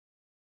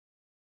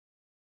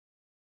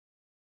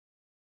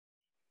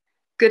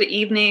Good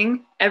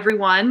evening,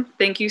 everyone.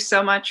 Thank you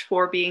so much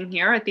for being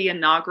here at the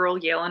inaugural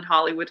Yale and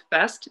Hollywood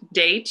Fest,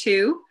 Day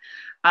 2.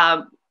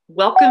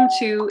 Welcome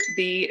to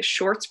the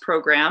Shorts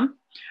program,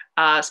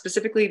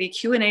 specifically the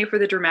Q&A for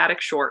the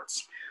dramatic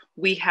shorts.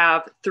 We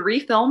have 3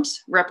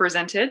 films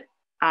represented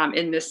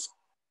in this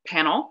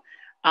panel,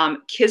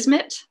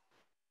 Kismet,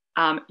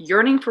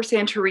 Yearning for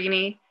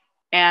Santorini,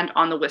 and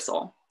On the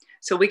Whistle.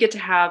 So we get to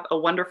have a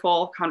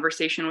wonderful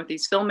conversation with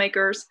these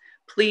filmmakers.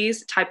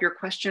 Please type your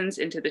questions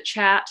into the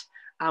chat.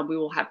 We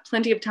will have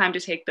plenty of time to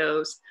take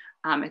those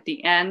at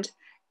the end,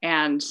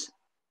 and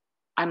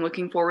I'm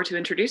looking forward to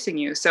introducing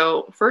you.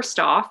 So first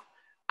off,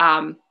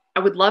 I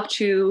would love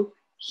to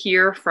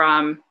hear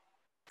from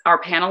our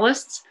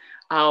panelists,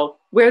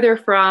 where they're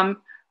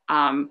from,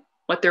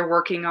 what they're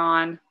working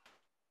on,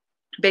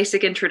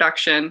 basic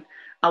introduction,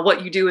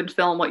 what you do in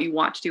film, what you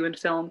want to do in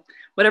film,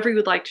 whatever you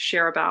would like to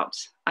share about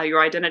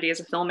your identity as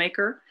a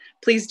filmmaker,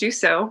 please do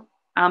so.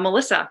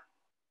 Melissa.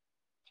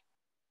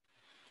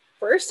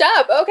 First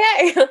up,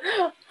 okay.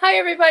 Hi,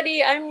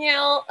 everybody. I'm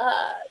Yale,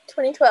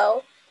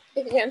 2012,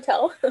 if you can't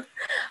tell.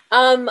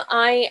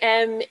 I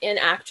am an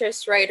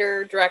actress,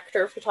 writer,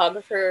 director,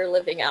 photographer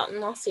living out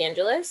in Los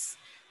Angeles.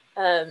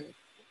 So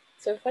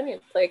funny,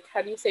 like,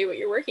 how do you say what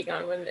you're working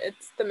on when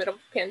it's the middle of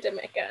the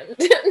pandemic and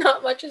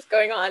not much is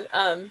going on?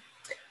 Well,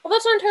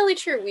 that's not entirely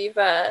true. We've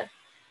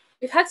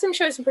had some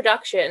shows in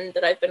production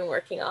that I've been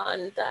working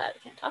on that I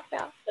can't talk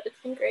about, but it's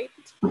been great.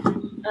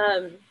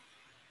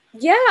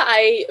 Yeah,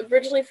 I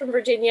originally from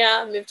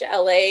Virginia, moved to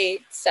LA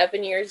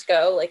 7 years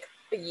ago, like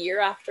a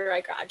year after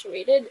I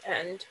graduated,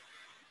 and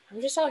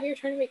I'm just out here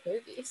trying to make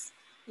movies,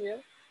 you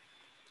know,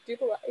 do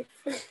the life.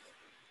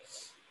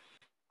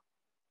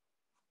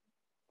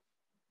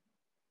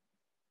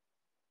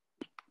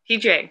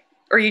 TJ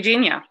or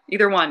Eugenia,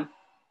 either one.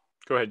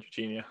 Go ahead,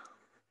 Eugenia.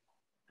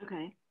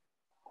 Okay.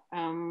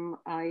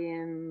 I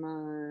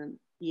am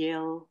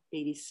Yale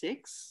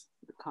 86,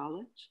 the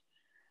college.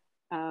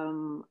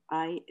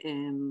 I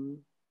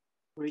am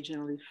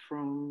originally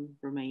from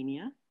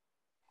Romania.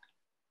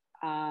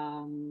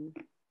 The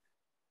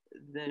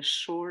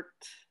short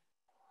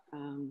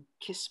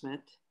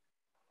Kismet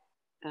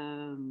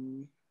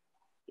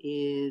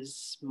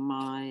is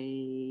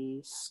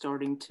my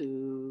starting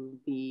to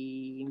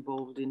be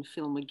involved in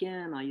film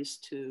again. I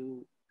used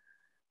to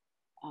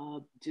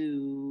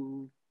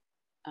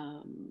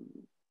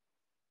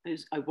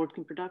I worked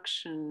in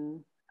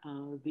production,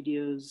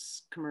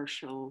 videos,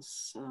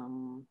 commercials,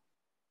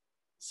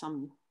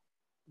 some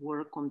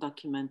work on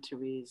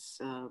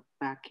documentaries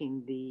back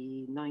in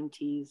the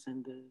 90s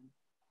and the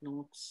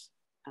noughts.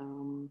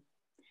 2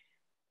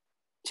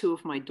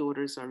 of my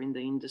daughters are in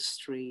the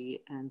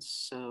industry, and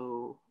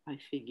so I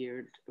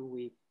figured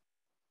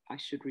I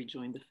should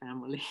rejoin the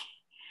family.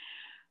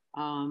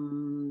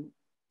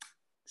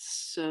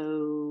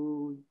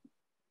 So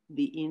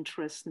the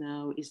interest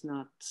now is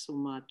not so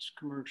much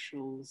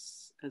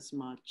commercials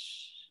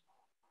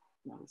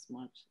not as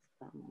much.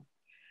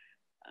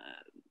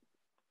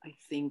 I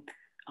think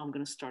I'm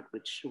going to start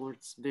with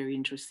shorts, very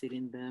interested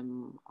in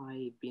them.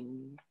 I've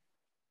been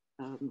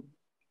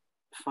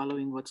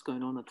following what's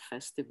going on at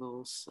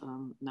festivals.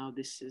 Now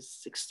this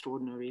is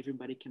extraordinary.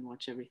 Everybody can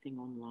watch everything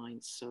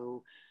online.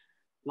 So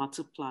lots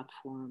of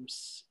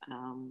platforms,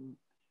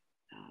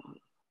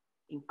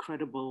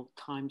 incredible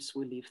times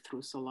we live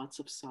through. So lots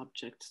of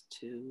subjects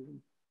to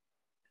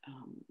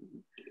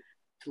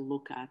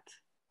look at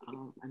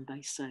and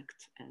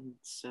dissect. And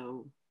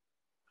so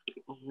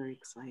all very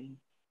exciting.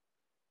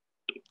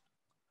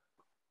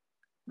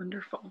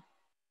 Wonderful.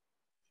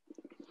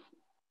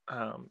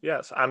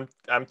 Yes, I'm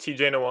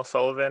TJ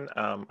Noel-Sullivan.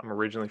 I'm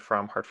originally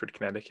from Hartford,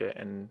 Connecticut,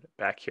 and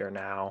back here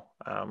now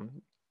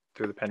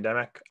through the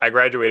pandemic. I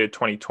graduated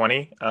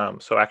 2020,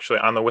 so actually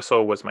On the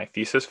Whistle was my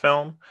thesis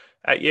film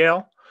at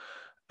Yale.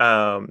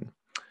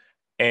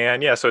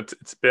 And yeah, so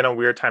it's been a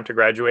weird time to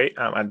graduate.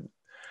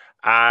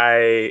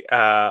 I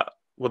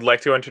would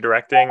like to go into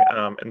directing,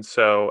 and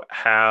so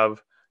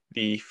have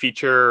the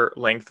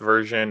feature-length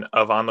version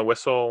of On the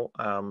Whistle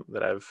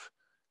that I've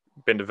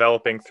been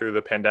developing through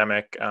the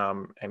pandemic,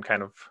 and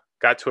kind of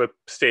got to a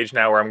stage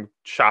now where I'm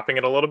shopping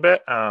it a little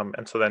bit,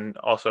 and so then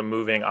also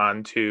moving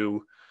on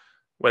to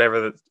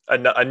whatever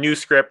a new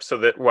script, so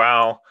that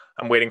while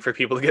I'm waiting for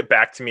people to get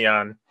back to me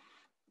on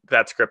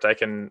that script, I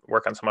can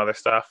work on some other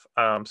stuff.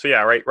 So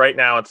yeah, right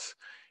now it's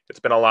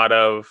been a lot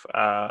of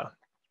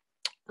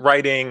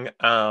writing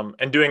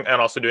and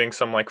also doing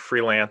some like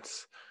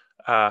freelance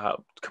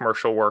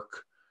commercial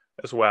work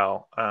as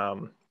well.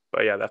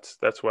 But yeah,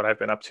 that's what I've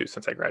been up to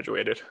since I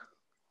graduated.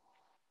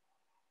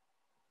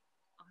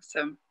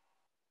 Awesome.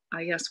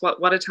 Yes,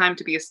 what a time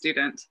to be a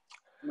student.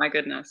 My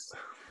goodness.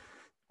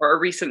 Or a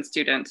recent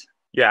student.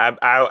 Yeah,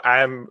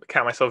 I'm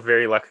count myself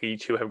very lucky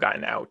to have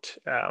gotten out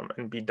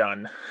and be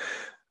done.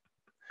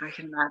 I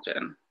can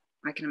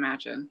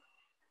imagine.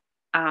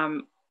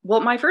 Well,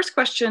 my first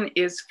question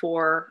is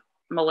for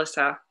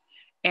Melissa.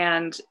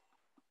 And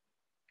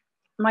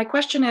my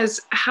question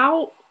is,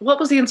 what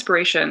was the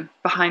inspiration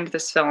behind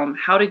this film?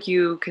 How did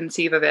you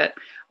conceive of it?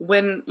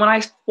 When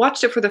I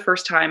watched it for the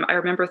first time, I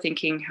remember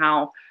thinking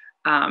how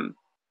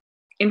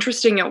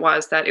interesting it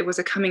was that it was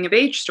a coming of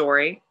age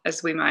story,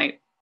 as we might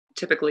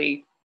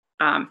typically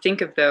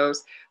think of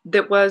those,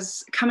 that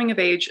was coming of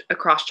age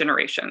across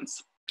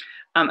generations.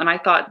 And I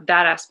thought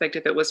that aspect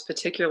of it was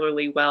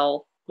particularly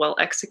well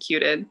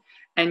executed.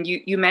 And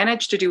you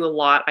managed to do a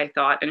lot, I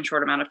thought, in a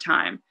short amount of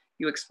time.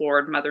 You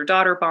explored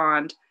mother-daughter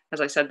bond, as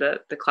I said,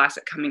 the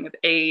classic coming of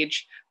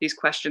age, these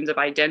questions of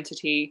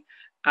identity.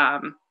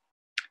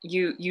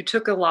 You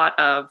took a lot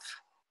of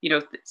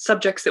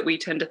subjects that we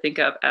tend to think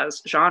of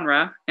as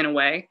genre in a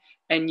way,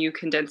 and you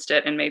condensed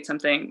it and made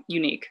something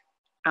unique.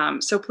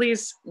 So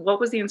please, what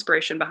was the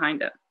inspiration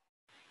behind it?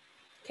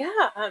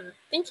 Yeah,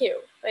 thank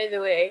you, by the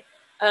way.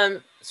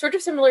 Sort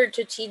of similar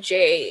to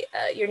TJ,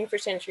 Yearning for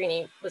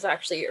Santorini was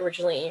actually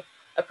originally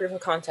a proof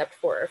of concept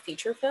for a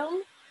feature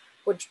film,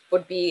 which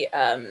would be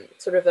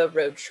sort of a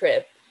road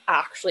trip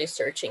actually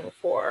searching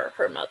for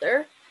her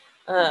mother.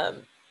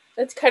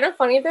 It's kind of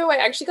funny though, I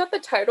actually got the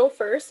title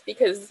first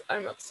because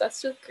I'm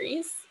obsessed with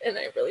Greece and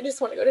I really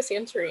just want to go to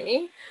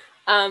Santorini.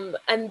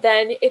 And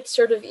then it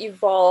sort of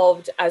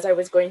evolved as I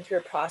was going through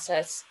a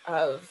process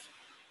of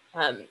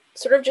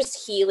sort of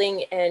just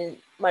healing in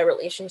my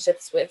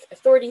relationships with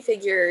authority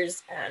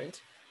figures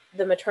and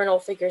the maternal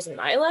figures in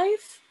my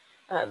life.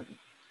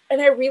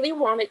 And I really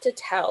wanted to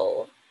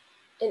tell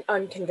an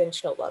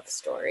unconventional love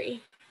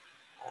story.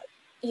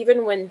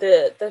 Even when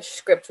the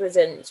script was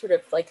in sort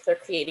of like the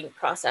creating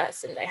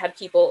process and I had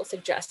people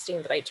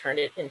suggesting that I turn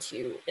it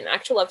into an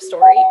actual love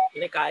story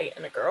between a guy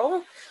and a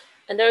girl.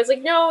 And I was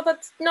like, no,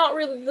 that's not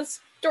really the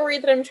story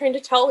that I'm trying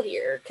to tell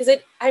here. Because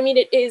it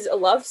is a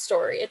love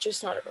story. It's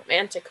just not a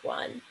romantic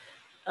one.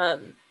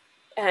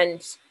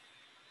 And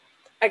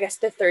I guess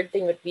the third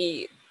thing would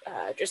be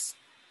just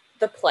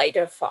the plight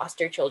of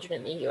foster children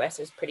in the US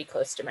is pretty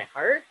close to my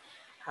heart.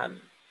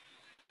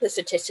 The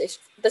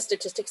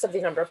statistics of the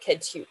number of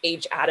kids who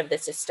age out of the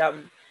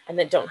system and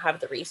then don't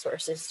have the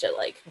resources to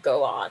like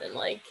go on and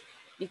like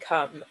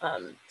become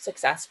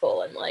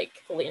successful and like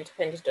fully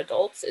independent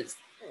adults is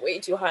way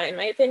too high in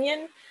my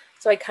opinion.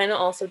 So I kind of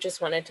also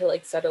just wanted to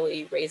like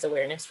subtly raise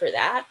awareness for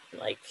that,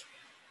 like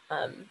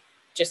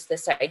just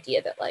this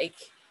idea that like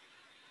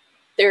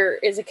there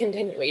is a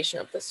continuation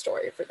of the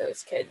story for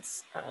those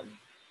kids.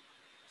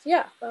 So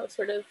yeah, that was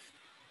sort of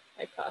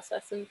my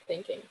process and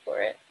thinking for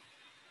it.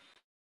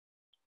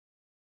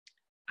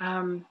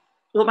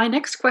 Well, my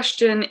next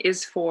question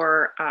is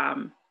for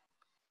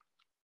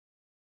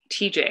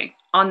TJ.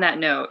 On that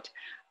note,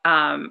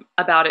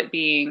 about it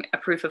being a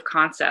proof of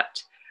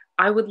concept,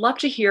 I would love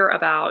to hear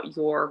about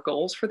your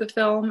goals for the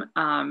film,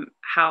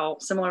 how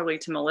similarly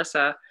to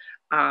Melissa,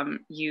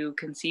 you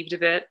conceived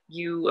of it.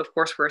 You, of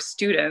course, were a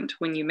student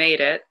when you made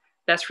it.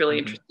 That's really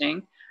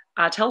interesting.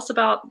 Tell us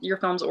about your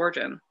film's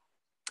origin.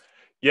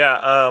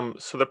 Yeah,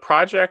 so the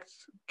project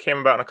came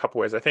about in a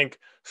couple ways. I think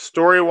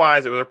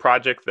story-wise, it was a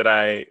project that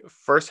I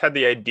first had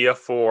the idea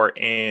for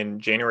in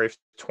January of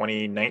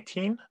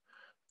 2019.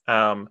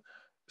 And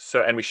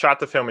we shot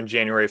the film in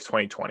January of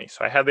 2020.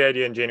 So I had the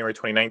idea in January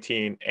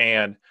 2019,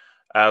 and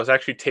I was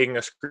actually taking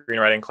a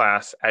screenwriting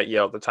class at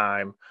Yale at the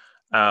time.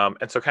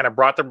 And so kind of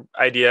brought the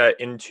idea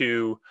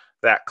into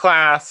that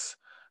class,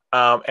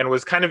 and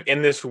was kind of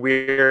in this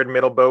weird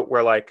middle boat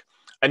where like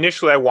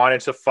initially I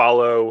wanted to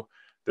follow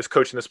this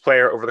coach and this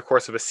player over the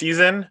course of a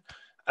season.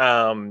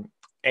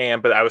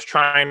 But I was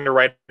trying to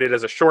write it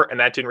as a short and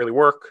that didn't really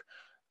work.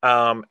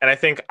 And I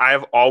think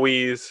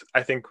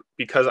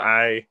because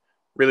I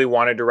really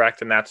want to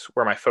direct and that's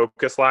where my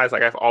focus lies,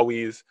 like I've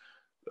always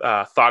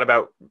thought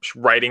about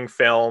writing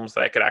films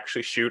that I could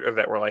actually shoot or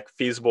that were like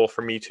feasible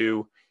for me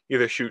to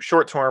either shoot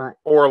short term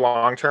or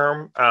long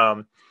term.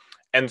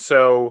 And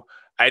so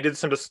I did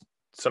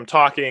some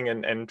talking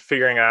and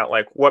figuring out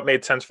like what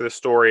made sense for the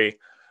story,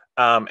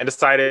 and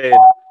decided,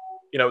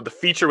 the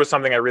feature was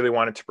something I really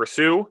wanted to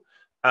pursue.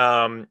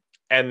 But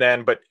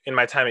in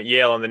my time at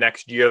Yale and the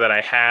next year that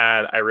I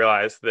had, I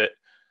realized that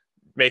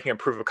making a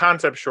proof of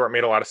concept short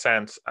made a lot of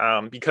sense,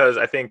 because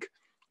I think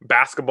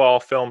basketball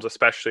films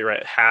especially,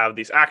 right, have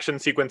these action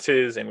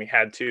sequences and we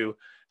had to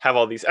have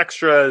all these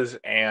extras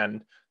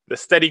and the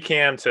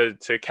Steadicam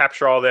to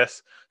capture all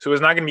this. So it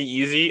was not going to be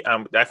easy.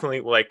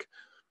 Definitely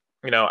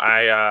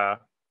I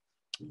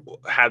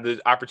had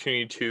the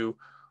opportunity to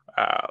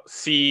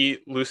see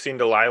Lucy and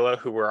Delilah,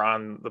 who were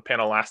on the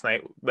panel last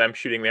night, them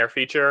shooting their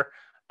feature.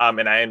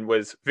 And I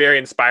was very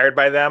inspired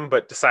by them,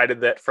 but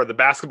decided that for the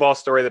basketball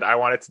story that I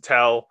wanted to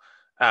tell,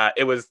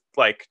 it was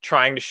like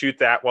trying to shoot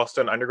that while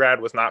still in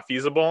undergrad was not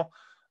feasible.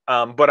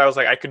 But I was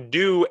like, I could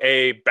do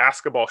a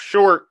basketball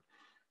short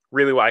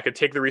really well. I could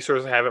take the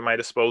resources I have at my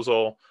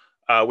disposal,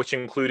 which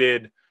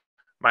included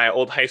my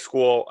old high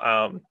school,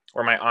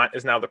 where my aunt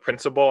is now the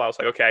principal. I was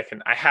like, okay,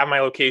 I have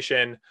my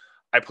location.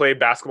 I played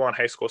basketball in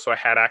high school, so I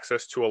had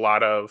access to a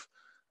lot of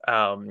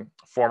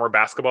former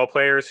basketball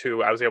players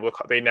who I was able to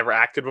call. They never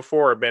acted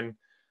before or been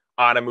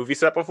on a movie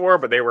set before,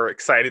 but they were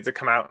excited to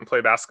come out and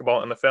play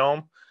basketball in the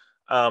film.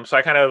 So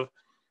I kind of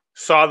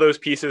saw those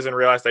pieces and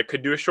realized I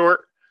could do a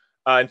short.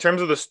 In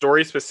terms of the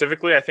story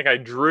specifically, I think I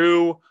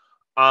drew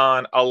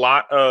on a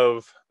lot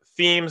of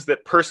themes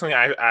that personally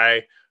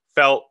I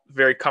felt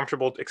very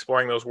comfortable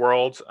exploring those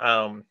worlds.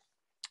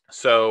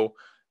 So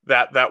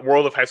that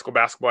world of high school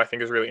basketball, I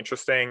think, is really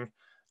interesting.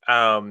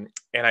 And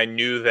I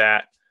knew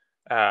that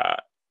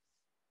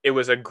it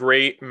was a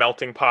great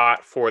melting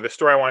pot for the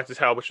story I wanted to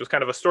tell, which was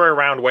kind of a story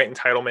around white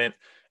entitlement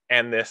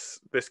and this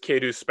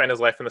kid who's spent his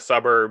life in the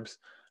suburbs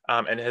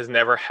and has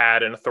never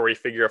had an authority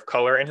figure of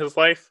color in his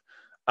life.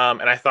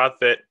 And I thought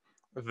that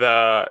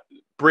the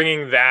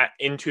bringing that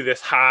into this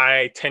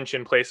high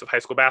tension place of high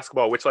school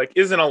basketball, which like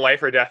isn't a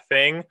life or death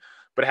thing,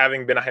 but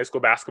having been a high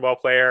school basketball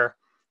player,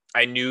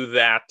 I knew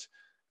that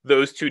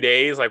those 2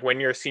 days, like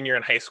when you're a senior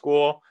in high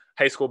school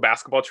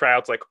basketball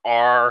tryouts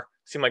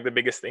seem like the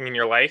biggest thing in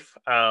your life.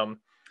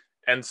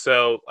 And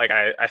so like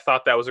I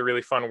thought that was a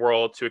really fun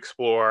world to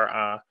explore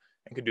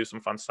and could do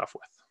some fun stuff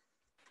with.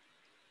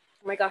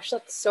 Oh my gosh,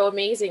 that's so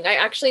amazing.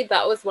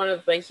 That was one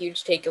of my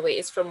huge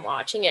takeaways from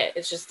watching it.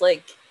 It's just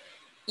like,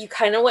 you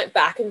kind of went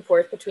back and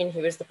forth between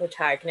who was the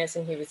protagonist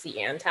and who was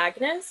the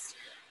antagonist.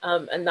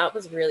 And that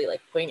was really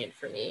like poignant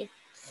for me.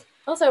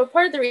 Also,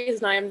 part of the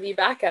reason I am the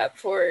backup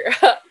for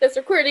this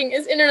recording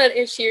is internet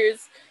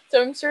issues.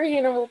 So I'm sure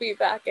Hannah will be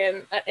back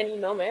in at any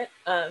moment.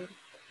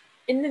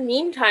 In the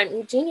meantime,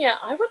 Eugenia,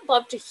 I would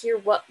love to hear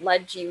what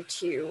led you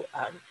to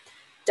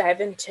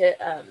dive into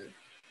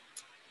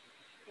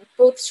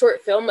both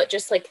short film, but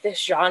just like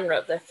this genre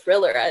of the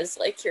thriller as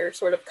like your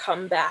sort of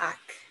comeback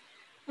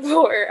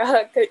for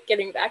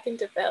getting back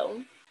into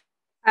film.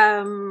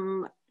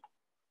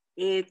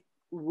 It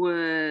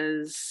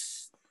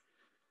was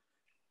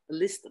a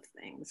list of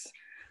things.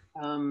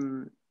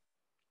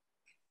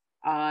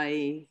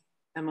 I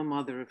am a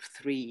mother of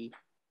 3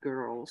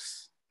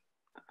 girls,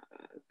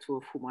 2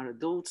 of whom are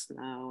adults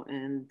now,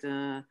 and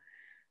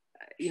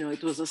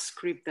it was a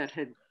script that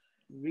had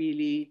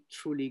really,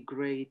 truly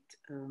great,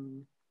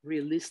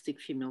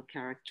 realistic female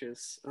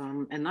characters,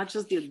 and not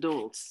just the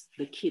adults,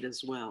 the kid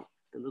as well,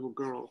 the little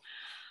girl.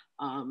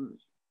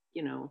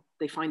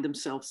 They find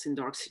themselves in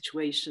dark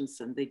situations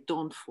and they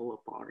don't fall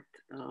apart.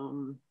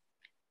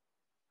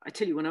 I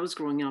tell you, when I was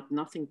growing up,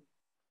 nothing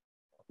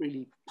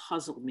really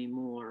puzzled me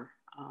more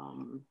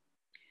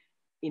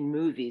in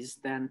movies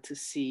than to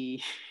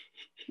see,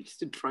 it used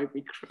to drive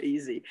me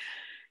crazy.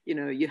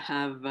 You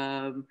have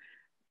a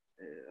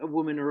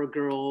woman or a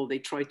girl, they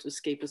try to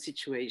escape a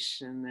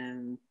situation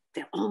and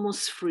they're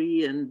almost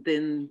free, and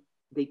then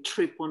they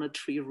trip on a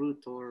tree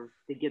root or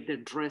they get their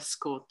dress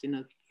caught in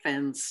a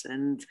fence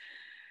and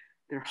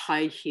their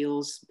high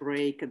heels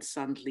break, and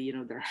suddenly,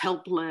 they're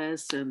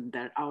helpless and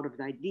they're out of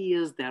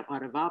ideas, they're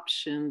out of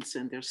options,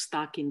 and they're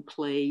stuck in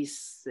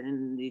place.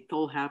 And it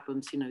all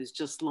happens, it's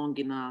just long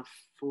enough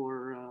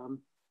for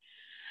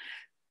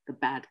the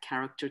bad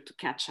character to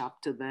catch up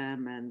to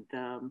them. And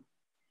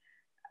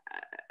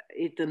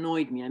it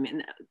annoyed me. I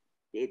mean,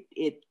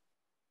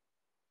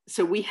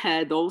 so we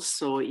had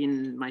also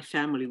in my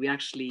family, we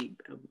actually,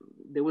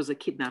 there was a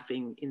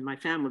kidnapping in my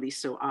family.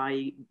 So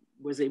I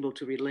was able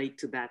to relate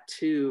to that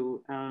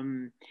too.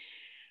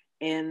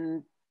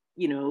 And,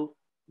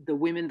 the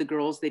women, the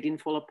girls, they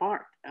didn't fall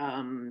apart.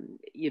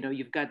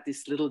 You've got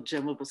this little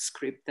gem of a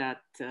script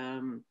that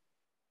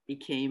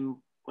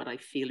became what I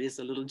feel is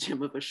a little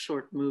gem of a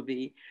short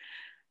movie.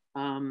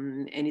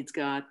 And it's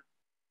got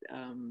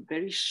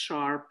very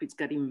sharp, it's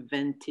got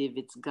inventive,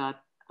 it's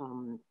got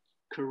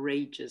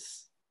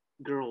courageous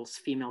girls,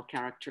 female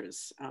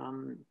characters,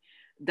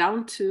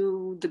 down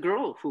to the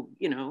girl who,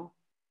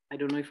 I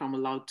don't know if I'm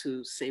allowed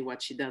to say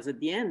what she does at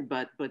the end,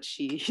 but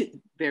she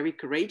very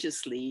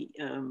courageously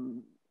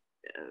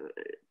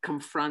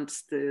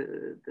confronts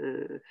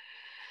a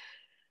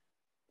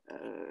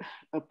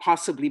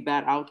possibly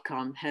bad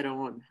outcome head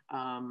on.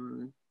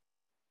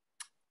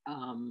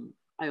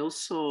 I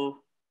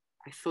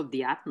thought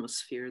the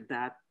atmosphere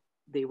that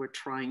they were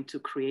trying to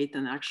create,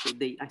 and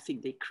actually I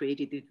think they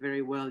created it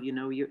very well.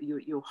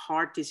 Your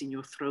heart is in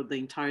your throat the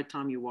entire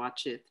time you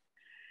watch it.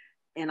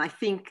 And I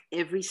think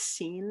every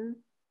scene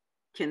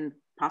can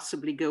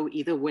possibly go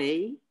either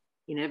way.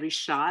 In every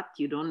shot,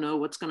 you don't know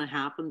what's going to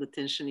happen. The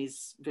tension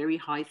is very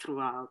high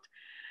throughout.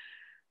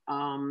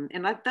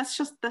 And that's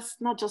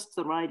not just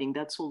the writing,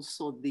 that's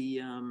also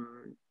the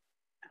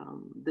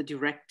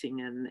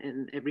directing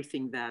and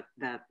everything that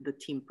the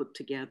team put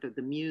together,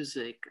 the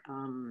music.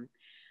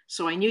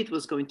 So I knew it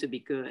was going to be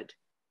good.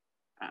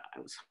 I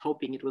was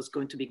hoping it was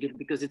going to be good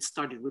because it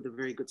started with a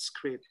very good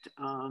script.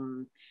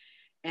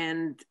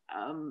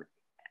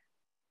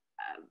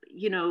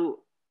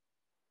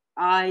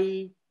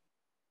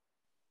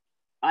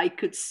 I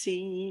could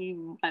see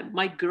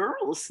my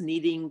girls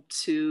needing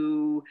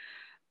to,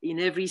 in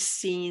every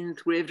scene,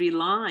 through every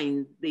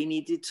line, they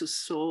needed to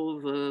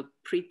solve a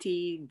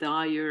pretty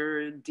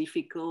dire,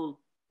 difficult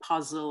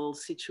puzzle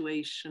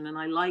situation. And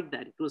I like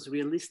that. It was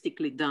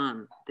realistically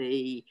done.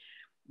 It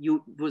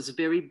was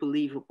very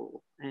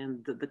believable.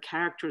 And the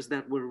characters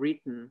that were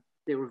written,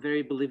 they were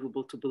very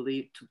believable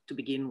to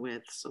begin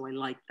with. So I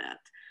like that.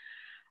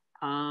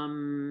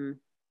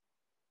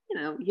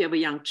 you know, you have a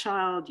young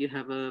child, you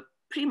have a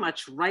pretty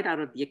much right out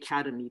of the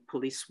academy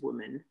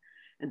policewoman,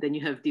 and then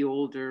you have the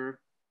older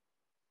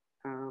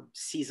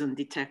seasoned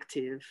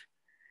detective.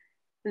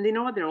 And you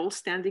know what? They're all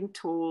standing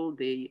tall.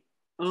 They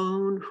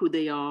own who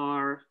they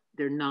are,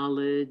 their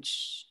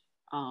knowledge.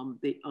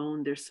 They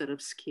own their set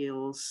of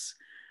skills.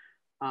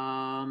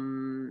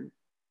 And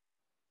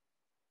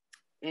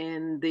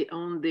they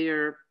own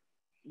their,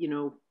 you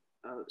know,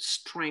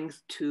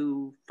 strength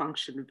to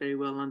function very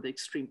well under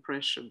extreme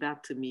pressure.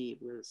 That to me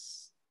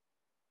was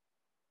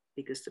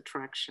biggest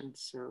attraction.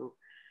 So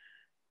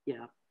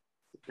yeah,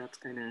 that's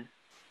kind of.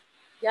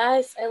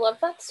 Yes, I love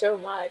that so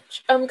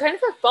much. Kind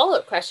of a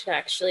follow-up question,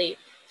 actually.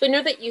 So I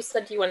know that you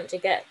said you wanted to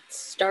get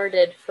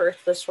started for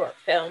the short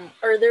film.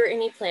 Are there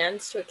any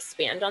plans to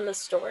expand on the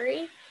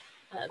story?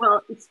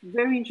 Well, it's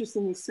very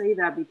interesting you say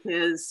that,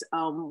 because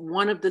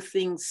one of the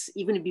things,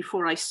 even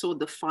before I saw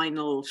the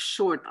final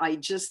short, I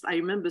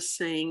remember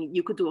saying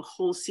you could do a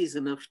whole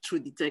season of True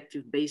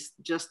Detective based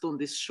just on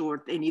this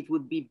short, and it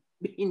would be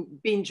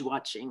binge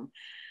watching.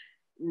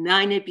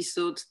 9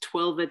 episodes,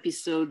 12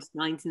 episodes,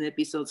 19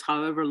 episodes,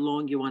 however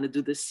long you want to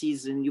do the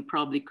season, you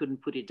probably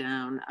couldn't put it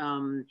down.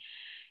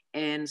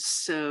 And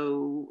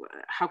so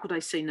how could I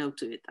say no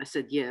to it? I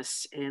said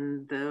yes,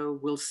 and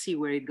we'll see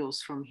where it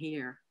goes from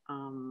here.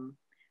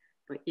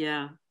 But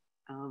yeah,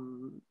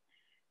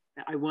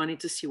 I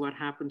wanted to see what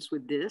happens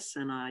with this,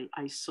 and I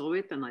saw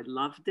it and I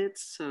loved it.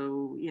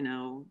 So, you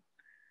know,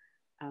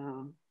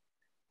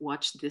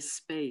 watch this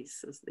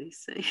space, as they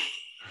say.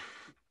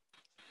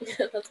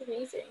 That's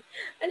amazing.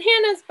 And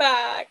Hannah's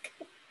back.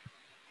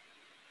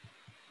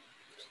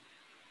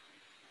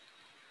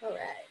 All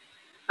right.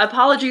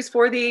 Apologies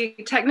for the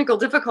technical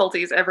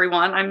difficulties,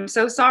 everyone. I'm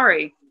so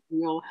sorry.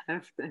 We all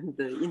have them.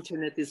 The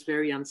internet is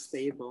very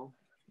unstable.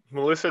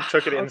 Melissa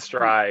took it in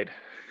stride.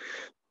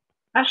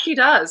 As she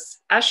does.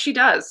 As she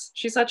does.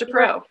 She's such a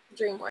pro.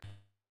 Dream work.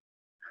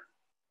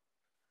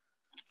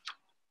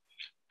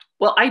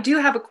 Well, I do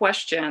have a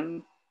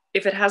question,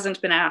 if it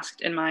hasn't been asked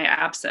in my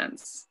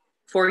absence,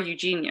 for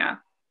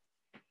Eugenia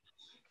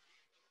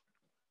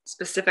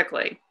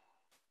specifically.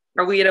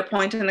 Are we at a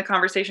point in the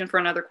conversation for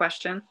another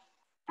question?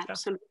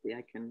 Absolutely,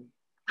 I can,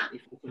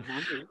 if I can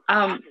handle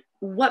it.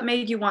 What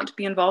made you want to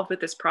be involved with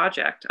this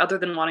project, other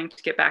than wanting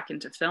to get back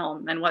into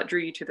film, and what drew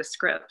you to the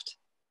script?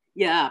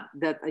 Yeah,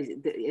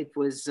 it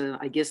was.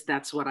 I guess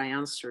that's what I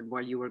answered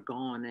while you were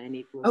gone, and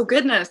it was. Oh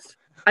goodness,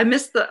 I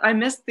missed the.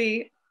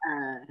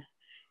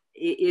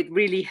 It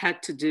really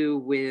had to do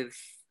with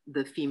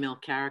the female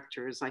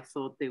characters. I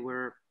thought they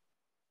were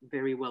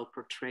very well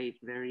portrayed,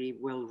 very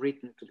well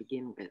written to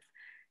begin with,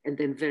 and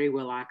then very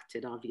well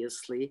acted,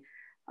 obviously.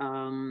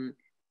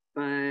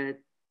 But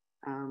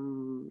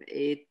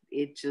it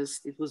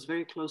was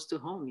very close to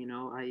home. You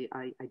know, I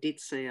did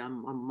say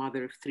I'm a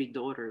mother of 3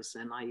 daughters,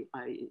 and I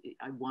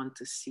want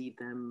to see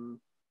them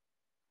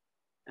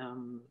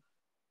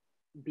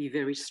be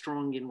very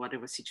strong in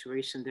whatever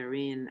situation they're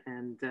in,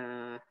 and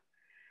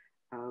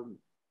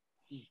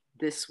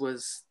this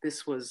was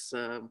it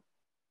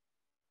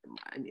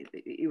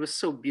was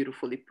so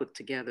beautifully put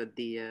together,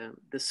 the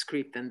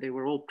script, and they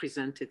were all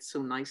presented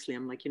so nicely.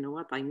 I'm like, you know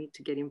what, I need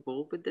to get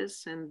involved with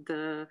this, and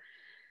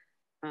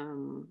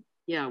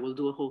yeah, we'll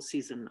do a whole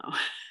season now.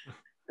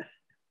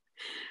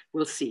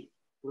 We'll see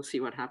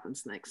what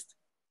happens next,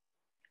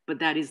 but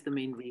that is the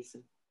main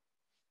reason.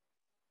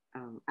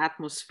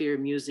 Atmosphere,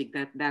 music,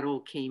 that all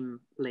came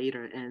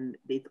later, and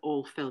it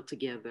all fell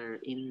together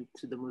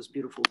into the most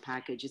beautiful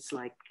package. It's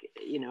like,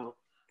 you know,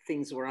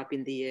 things were up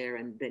in the air,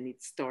 and then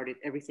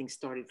everything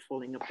started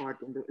falling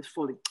apart, and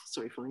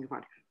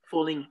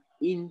falling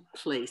in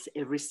place,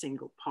 every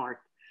single part.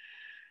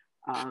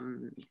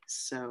 I'm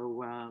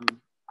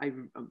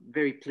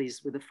very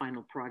pleased with the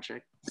final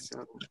project.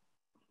 So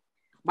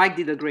Mike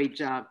did a great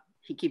job.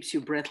 He keeps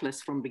you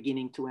breathless from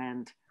beginning to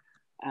end.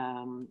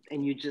 And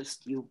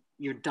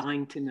you're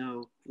dying to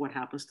know what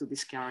happens to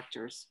these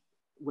characters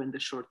when the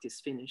short is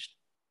finished.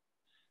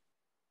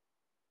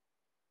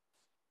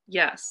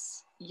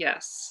 Yes.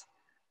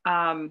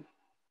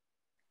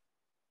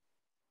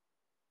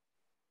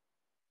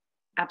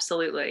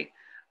 Absolutely.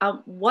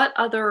 What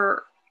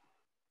other,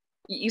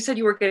 you said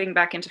you were getting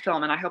back into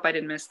film, and I hope I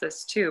didn't miss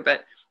this too,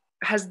 but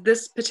has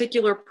this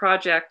particular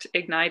project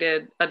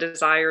ignited a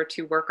desire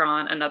to work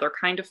on another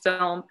kind of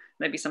film,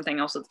 maybe something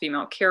else with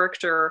female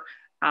character,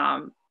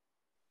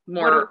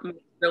 more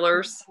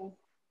thrillers?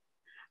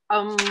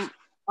 I've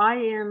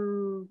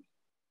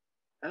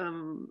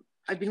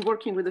been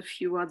working with a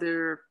few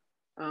other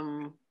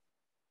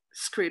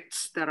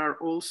scripts that are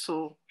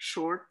also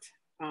short,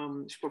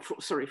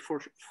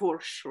 for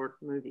short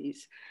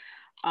movies.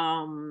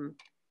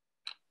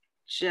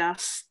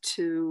 Just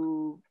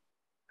to,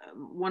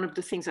 one of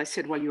the things I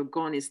said while you're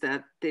gone is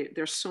that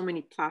there's so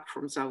many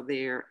platforms out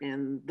there,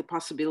 and the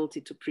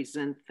possibility to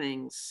present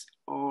things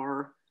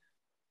are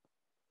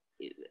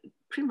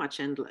pretty much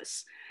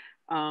endless,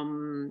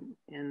 and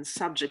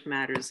subject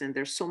matters, and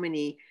there's so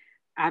many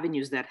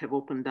avenues that have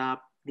opened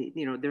up.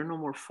 You know, there are no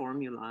more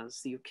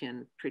formulas. You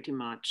can pretty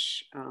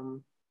much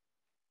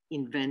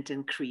invent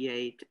and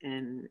create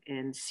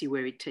and see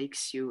where it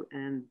takes you.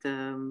 And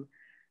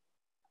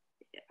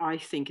I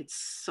think it's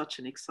such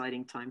an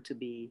exciting time to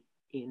be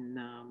in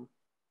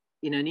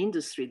an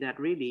industry that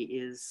really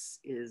is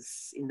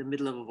in the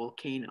middle of a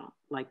volcano,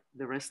 like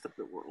the rest of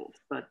the world.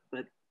 But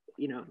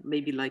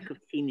maybe like a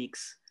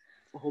phoenix,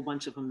 a whole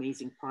bunch of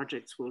amazing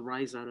projects will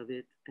rise out of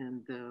it,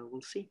 and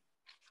we'll see.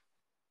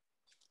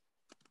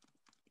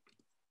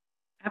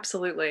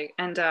 Absolutely.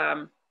 And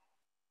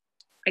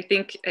I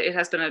think it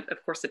has been,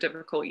 of course, a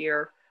difficult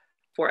year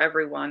for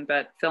everyone,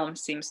 but film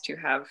seems to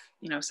have,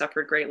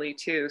 suffered greatly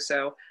too.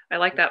 So I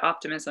like that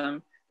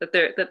optimism that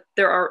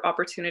there are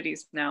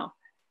opportunities now,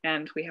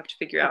 and we have to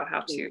figure out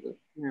how to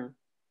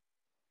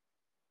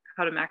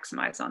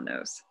maximize on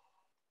those.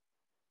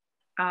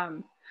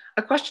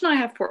 A question I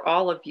have for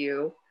all of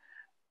you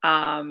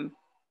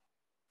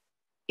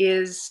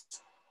is,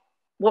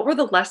 what were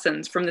the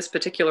lessons from this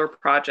particular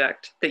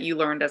project that you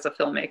learned as a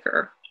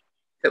filmmaker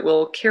that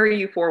will carry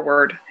you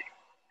forward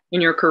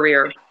in your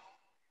career?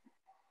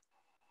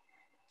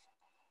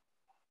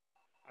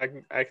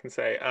 I can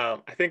say, I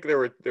think there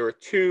were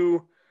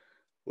two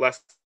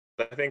lessons.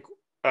 I think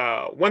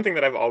one thing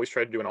that I've always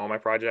tried to do in all my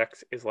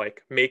projects is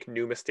like make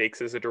new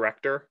mistakes as a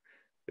director.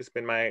 Has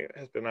been my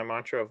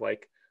mantra of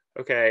like,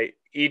 okay,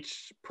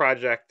 each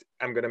project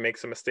I'm going to make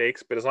some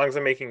mistakes, but as long as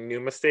I'm making new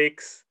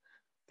mistakes,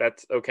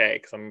 that's okay,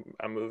 because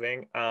I'm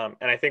moving. And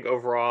I think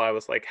overall I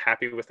was like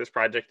happy with this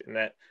project in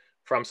that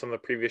from some of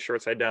the previous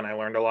shorts I'd done, I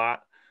learned a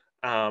lot.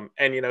 And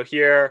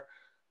here,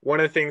 one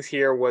of the things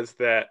here was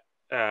that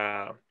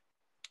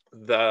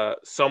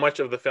so much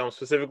of the film,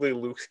 specifically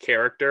Luke's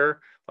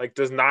character, like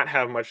does not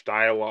have much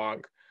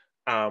dialogue,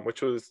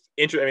 which was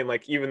interesting. I mean,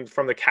 like even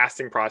from the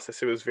casting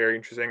process, it was very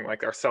interesting.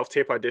 Like our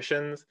self-tape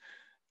auditions,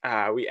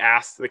 we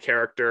asked the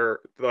character,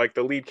 like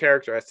the lead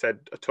character, I said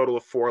a total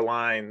of 4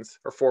 lines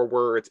or 4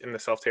 words in the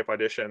self-tape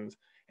auditions,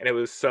 and it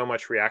was so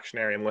much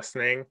reactionary and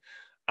listening.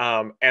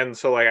 And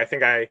so like I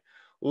think I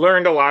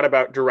learned a lot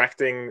about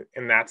directing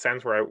in that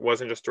sense, where I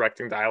wasn't just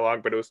directing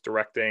dialogue, but it was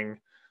directing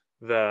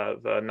the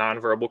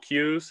nonverbal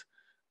cues.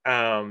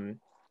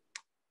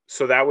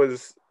 So that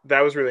was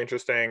really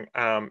interesting.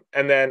 And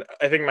then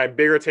I think my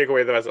bigger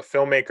takeaway though as a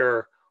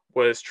filmmaker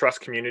was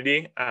trust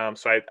community.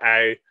 So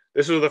I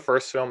this was the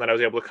first film that I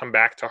was able to come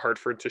back to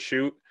Hartford to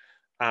shoot.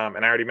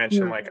 And I already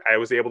mentioned like I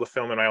was able to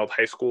film in my old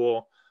high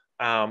school.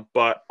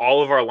 But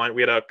all of our lunch,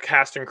 we had a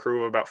cast and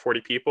crew of about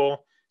 40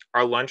 people.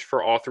 Our lunch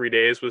for all 3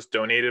 days was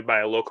donated by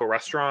a local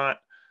restaurant.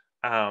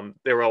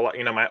 There were a lot,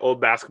 my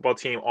old basketball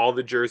team, all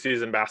the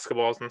jerseys and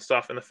basketballs and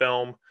stuff in the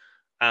film.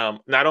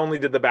 Not only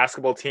did the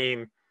basketball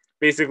team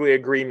basically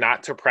agree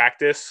not to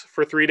practice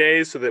for 3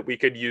 days so that we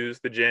could use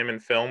the gym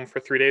and film for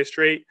 3 days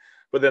straight,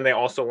 but then they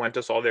also lent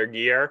us all their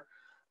gear.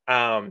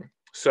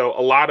 So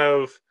a lot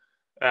of,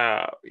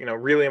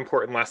 really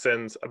important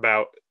lessons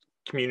about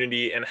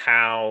community and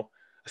how,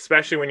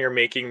 especially when you're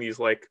making these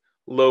like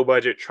low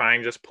budget, try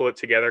and just pull it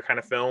together kind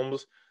of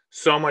films,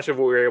 so much of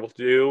what we were able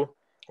to do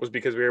was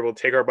because we were able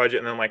to take our budget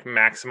and then like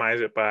maximize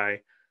it by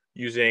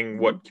using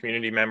what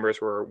community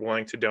members were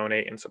willing to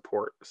donate and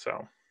support.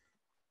 So.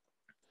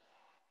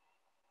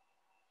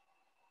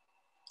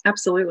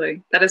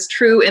 Absolutely. That is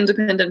true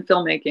independent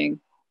filmmaking.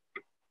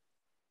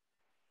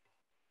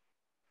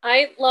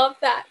 I love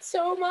that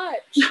so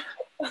much.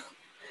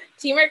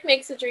 Teamwork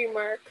makes the dream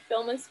work.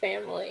 Film is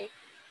family.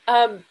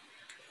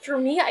 For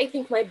me, I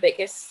think my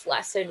biggest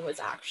lesson was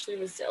actually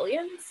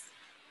resilience.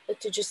 Like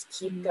to just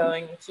keep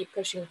going and keep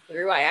pushing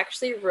through. I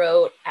actually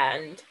wrote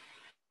and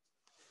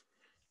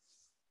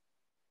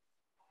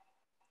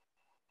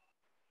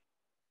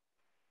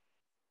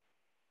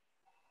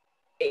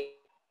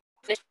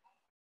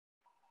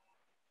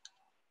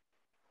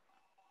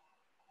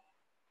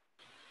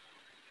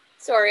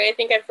sorry, I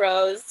think I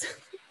froze.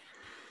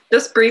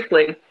 Just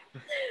briefly.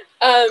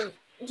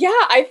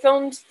 Yeah, I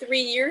filmed 3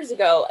 years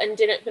ago and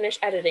didn't finish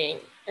editing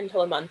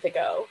until a month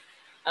ago.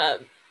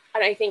 And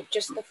I think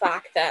just the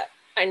fact that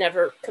I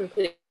never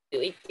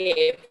completely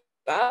gave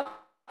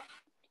up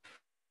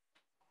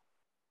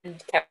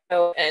and kept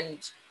going,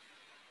 and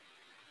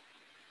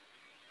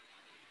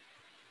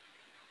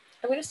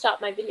I'm going to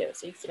stop my video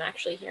so you can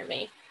actually hear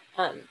me.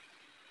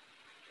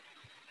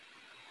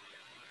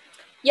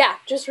 Yeah,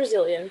 just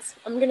resilience.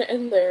 I'm going to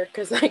end there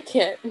because I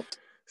can't.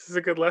 This is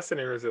a good lesson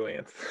in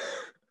resilience.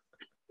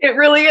 It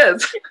really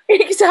is.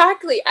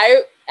 Exactly.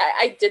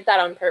 I did that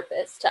on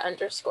purpose to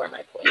underscore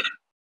my point.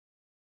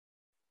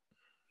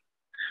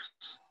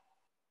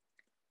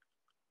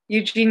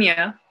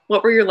 Eugenia,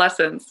 what were your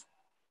lessons?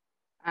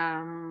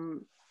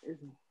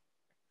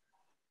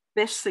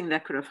 Best thing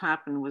that could have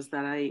happened was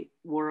that I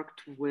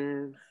worked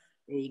with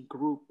a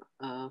group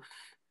of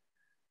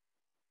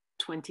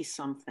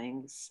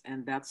 20-somethings,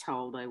 and that's how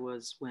old I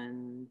was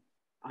when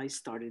I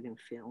started in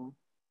film.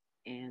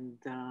 And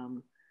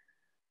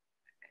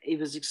it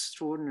was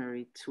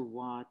extraordinary to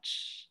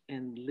watch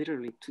and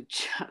literally to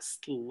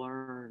just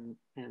learn.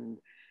 And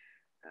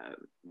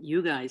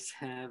you guys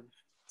have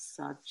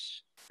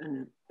such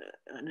an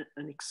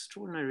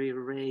extraordinary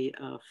array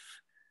of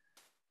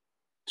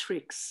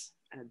tricks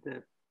at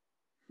the,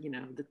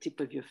 the tip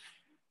of your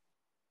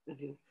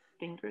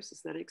fingers.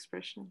 Is that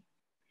expression?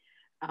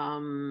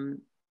 And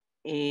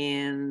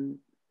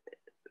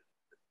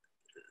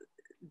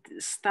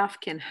stuff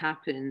can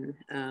happen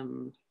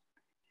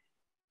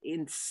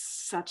in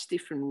such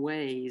different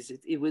ways.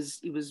 It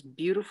was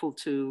beautiful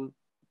to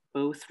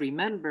both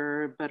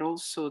remember, but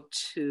also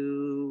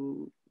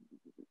to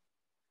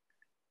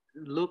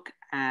look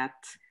at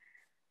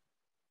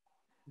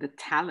the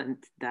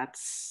talent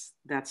that's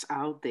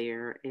out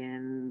there,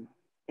 and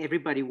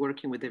everybody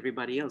working with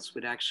everybody else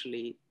would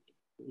actually,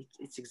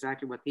 it's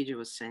exactly what TJ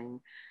was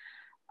saying.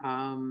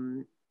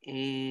 And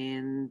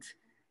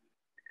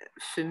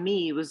for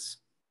me, it was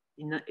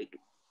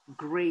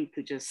great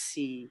to just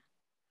see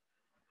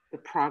the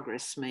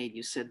progress made.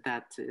 You said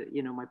that,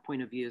 my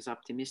point of view is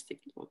optimistic.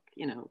 Look,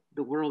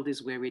 the world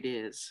is where it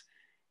is,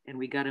 and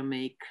we got to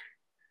make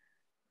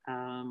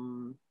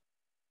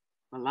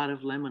a lot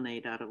of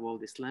lemonade out of all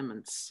these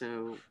lemons.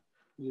 So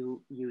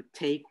you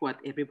take what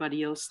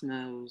everybody else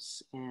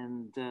knows,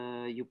 and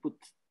you put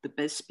the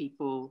best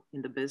people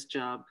in the best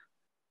job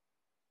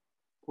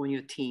on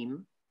your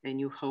team, and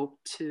you hope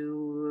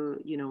to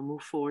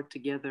move forward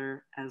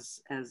together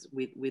as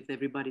with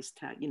everybody's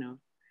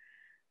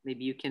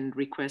maybe you can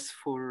request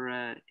for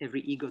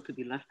every ego to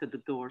be left at the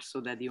door, so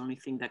that the only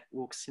thing that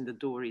walks in the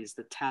door is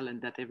the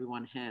talent that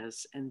everyone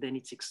has, and then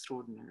it's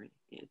extraordinary.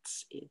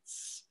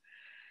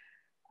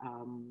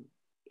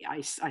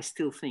 I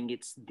still think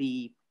it's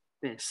the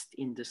best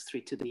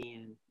industry to be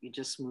in. You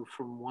just move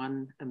from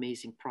one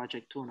amazing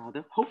project to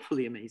another,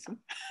 hopefully amazing.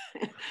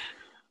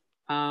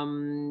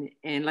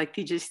 And like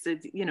TJ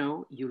said,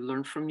 you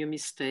learn from your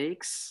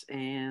mistakes,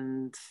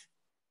 and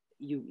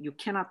you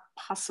cannot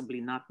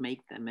possibly not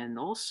make them. And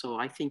also,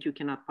 I think you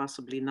cannot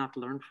possibly not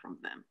learn from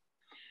them.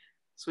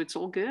 So it's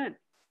all good.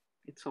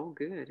 It's all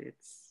good.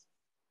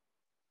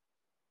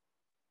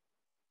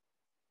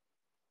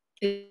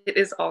 It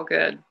is all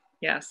good.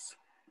 Yes.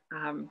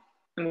 And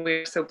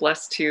we're so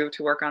blessed to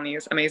work on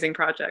these amazing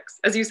projects.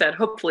 As you said,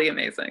 hopefully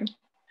amazing.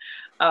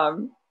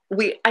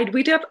 We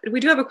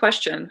do have a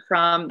question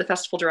from the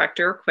festival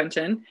director,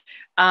 Quentin,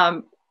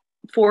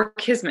 for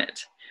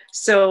Kismet.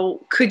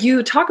 So could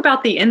you talk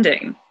about the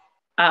ending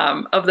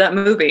of that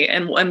movie,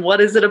 and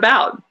what is it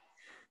about?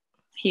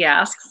 He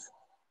asks.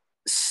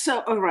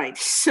 So, all right.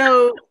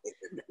 So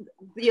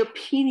the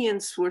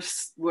opinions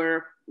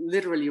were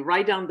literally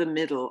right down the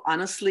middle.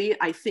 Honestly,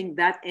 I think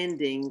that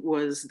ending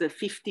was the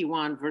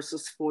 51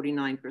 versus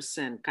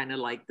 49%, kind of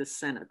like the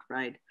Senate,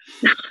 right?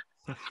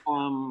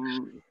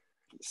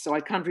 So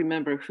I can't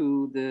remember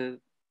who the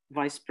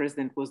vice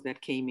president was that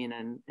came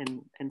in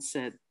and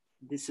said,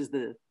 this is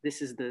the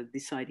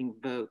deciding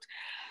vote.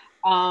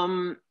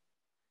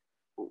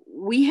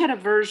 We had a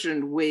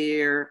version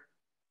where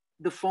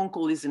the phone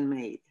call isn't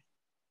made.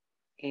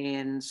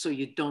 And so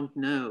you don't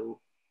know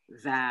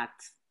that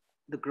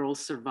the girl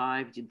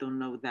survived. You don't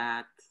know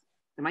that.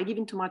 Am I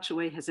giving too much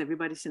away? Has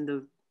everybody seen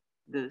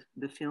the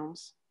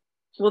films?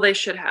 Well, they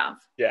should have.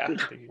 Yeah.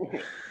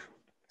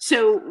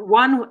 So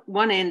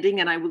one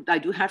ending, and I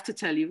do have to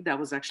tell you, that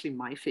was actually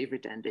my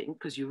favorite ending,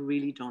 because you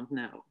really don't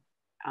know.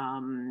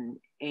 And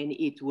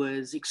it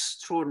was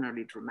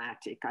extraordinarily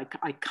dramatic.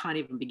 I can't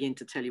even begin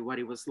to tell you what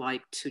it was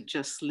like to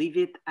just leave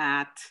it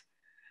at,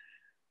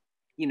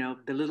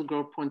 the little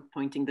girl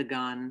pointing the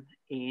gun,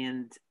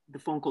 and the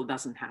phone call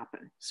doesn't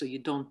happen. So you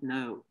don't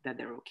know that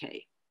they're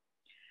okay.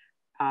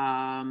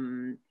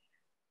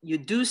 You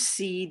do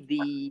see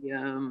the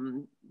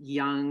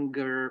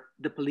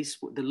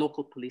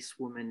local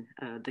policewoman,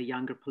 the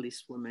younger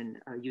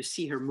policewoman. You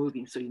see her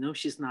moving, so you know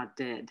she's not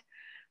dead,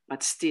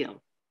 but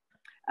still.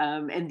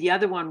 And the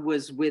other one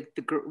was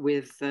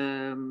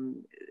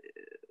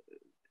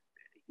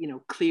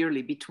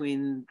clearly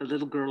between the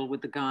little girl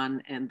with the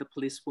gun and the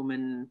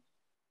policewoman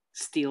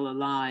still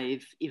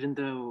alive, even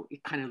though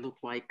it kind of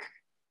looked like,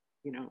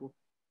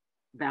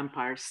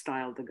 vampire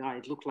style. The guy,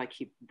 it looked like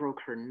he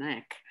broke her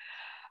neck.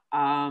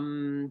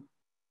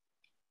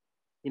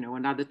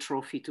 Another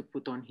trophy to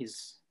put on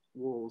his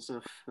walls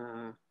of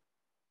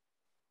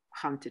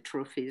haunted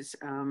trophies.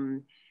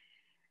 A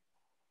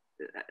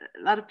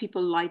lot of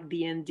people like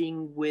the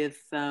ending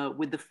with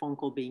the phone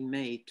call being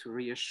made to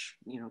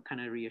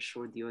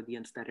reassure the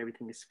audience that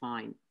everything is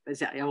fine.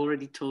 As I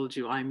already told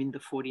you, I'm in the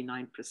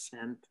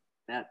 49%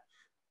 that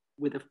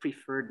would have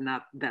preferred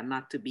not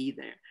to be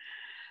there.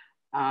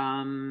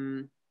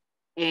 And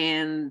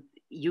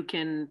you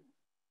can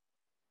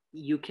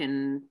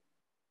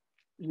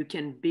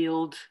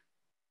build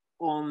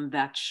on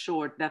that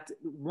short. That's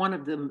one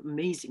of the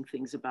amazing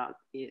things about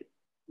it,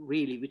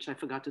 really, which I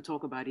forgot to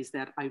talk about, is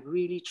that I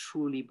really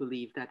truly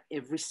believe that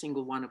every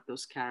single one of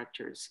those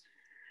characters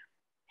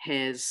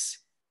has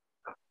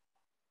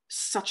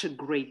such a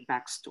great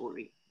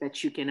backstory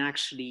that you can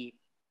actually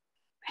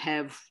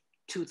have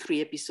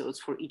 2-3 episodes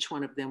for each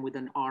one of them, with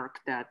an arc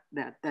that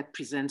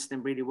presents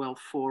them really well.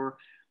 For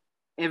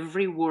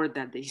every word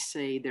that they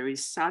say, there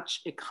is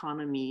such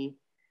economy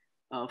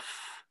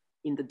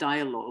in the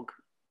dialogue,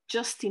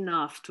 just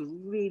enough to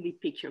really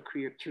pique your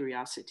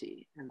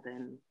curiosity. And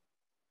then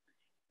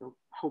So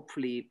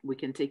hopefully we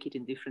can take it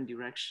in different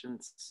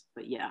directions.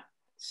 But yeah,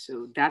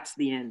 so that's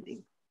the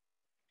ending.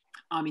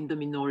 I'm in the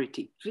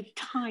minority, a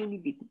tiny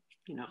bit,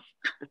 you know,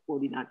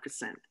 49%.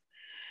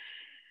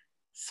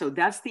 So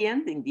that's the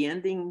ending. The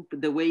ending,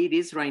 the way it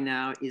is right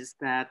now, is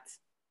that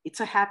it's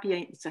a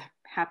happy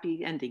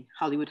ending,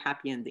 Hollywood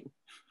happy ending.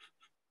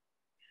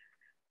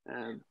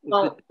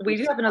 Well, we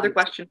do have another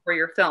question for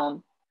your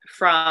film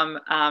from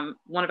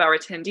one of our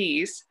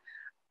attendees.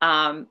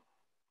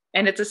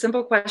 And it's a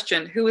simple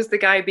question. Who is the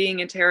guy being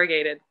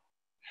interrogated?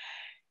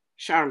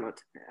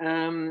 Charlotte.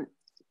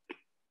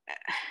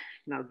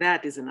 Now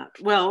that is enough.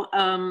 Well,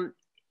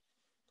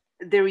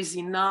 there is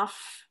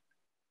enough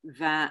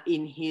that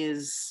in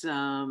his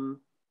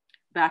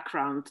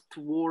background to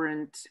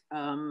warrant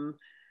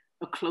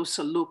a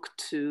closer look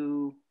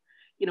to,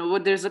 you know,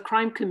 when there's a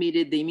crime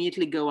committed, they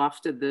immediately go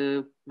after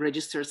the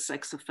registered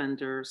sex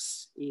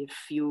offenders. If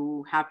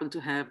you happen to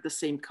have the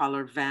same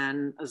color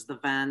van as the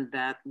van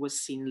that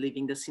was seen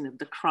leaving the scene of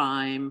the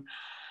crime,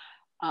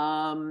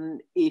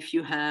 if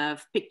you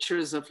have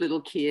pictures of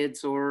little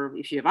kids, or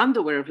if you have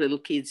underwear of little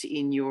kids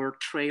in your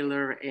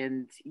trailer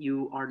and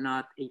you are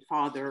not a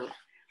father.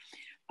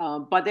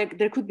 But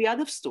there could be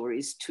other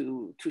stories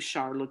to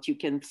Charlotte. You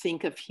can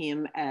think of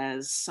him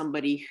as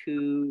somebody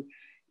who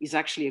is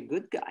actually a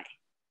good guy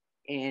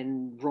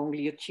and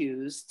wrongly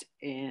accused,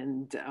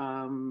 and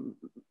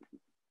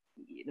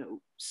you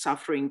know,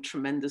 suffering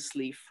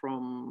tremendously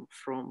from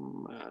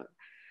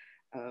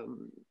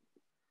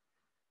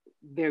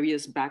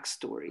various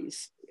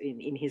backstories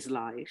in his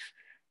life.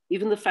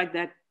 Even the fact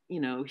that, you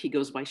know, he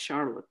goes by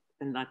Charlotte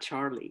and not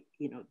Charlie,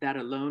 you know, that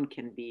alone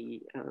can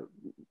be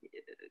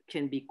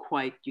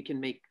quite, you can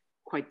make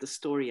quite the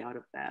story out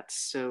of that.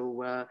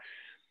 So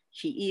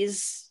he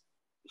is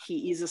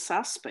a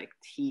suspect.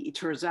 It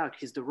turns out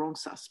he's the wrong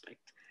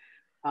suspect.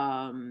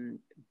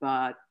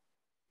 But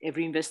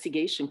every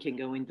investigation can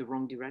go in the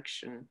wrong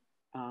direction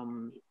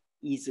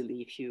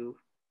easily if you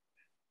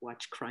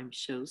watch crime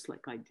shows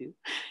like I do.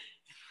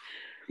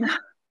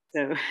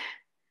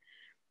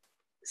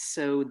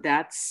 So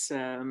that's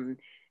and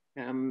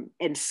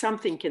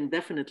something can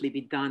definitely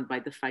be done by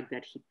the fact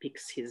that he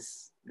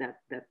picks that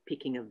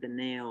picking of the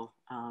nail.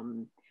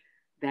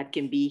 That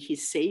can be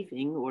his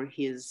saving or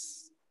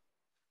his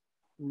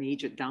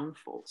major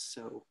downfall.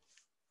 So,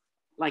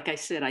 like I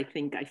said, I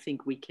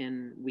think we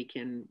can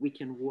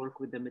work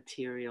with the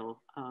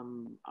material.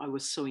 I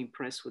was so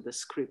impressed with the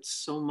script.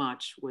 So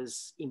much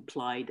was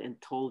implied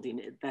and told in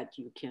it that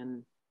you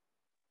can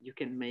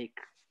make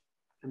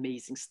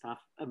amazing stuff,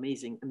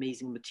 amazing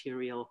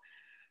material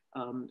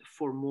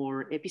for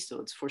more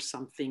episodes, for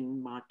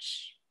something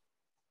much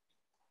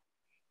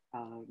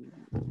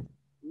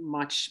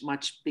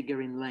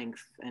bigger in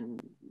length. And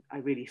I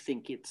really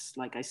think it's,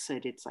 like I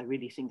said, I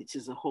really think this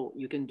is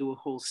you can do a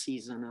whole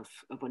season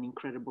of an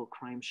incredible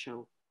crime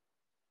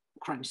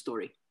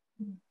story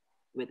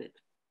with it.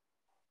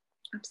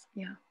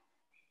 Yeah.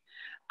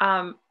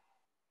 Our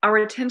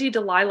attendee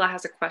Delilah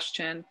has a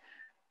question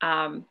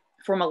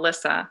for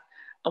Melissa,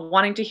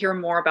 wanting to hear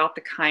more about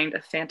the kind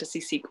of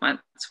fantasy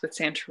sequence with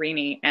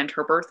Santorini and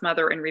her birth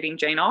mother in reading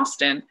Jane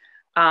Austen.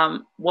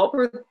 What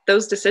were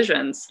those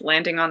decisions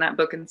landing on that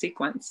book and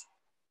sequence?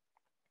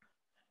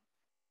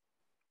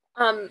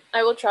 I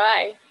will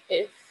try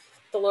if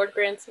the Lord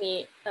grants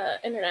me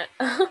internet.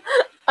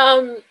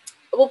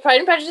 Well, Pride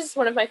and Prejudice is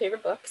one of my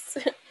favorite books.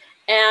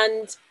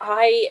 And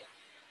I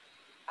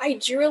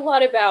drew a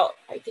lot about,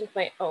 I think,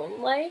 my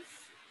own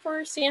life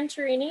for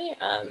Santorini,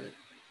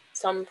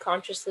 some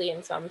consciously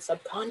and some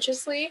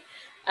subconsciously.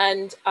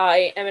 And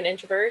I am an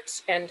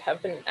introvert and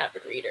have been an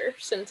avid reader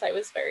since I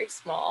was very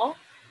small.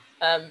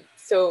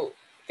 So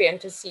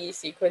fantasy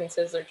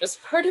sequences are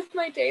just part of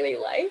my daily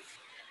life.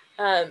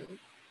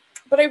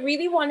 But I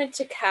really wanted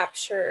to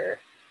capture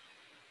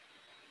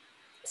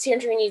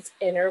Santorini's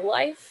inner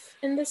life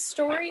in this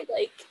story.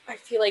 Like, I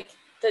feel like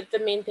the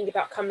main thing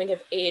about coming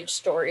of age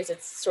stories,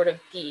 it's sort of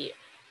the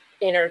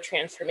inner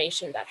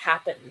transformation that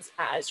happens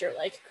as you're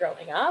like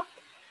growing up.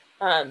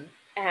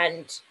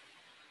 And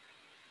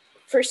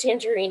for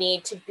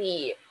Santorini to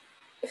be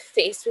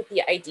faced with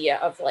the idea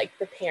of like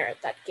the parent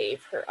that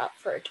gave her up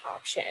for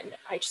adoption,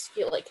 I just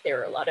feel like there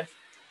were a lot of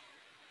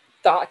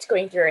thoughts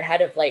going through her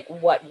head of like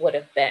what would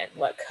have been,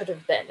 what could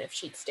have been if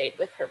she'd stayed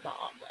with her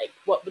mom. Like,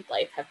 what would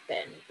life have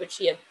been? Would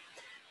she have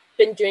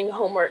been doing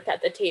homework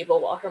at the table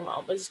while her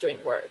mom was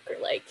doing work? Or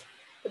like,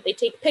 would they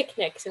take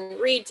picnics and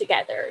read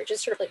together?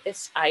 Just sort of like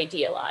this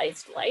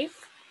idealized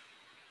life,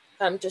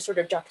 just sort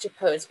of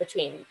juxtaposed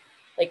between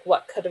like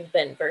what could have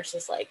been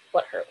versus like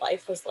what her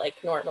life was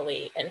like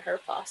normally in her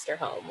foster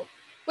home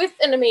with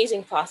an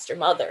amazing foster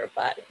mother,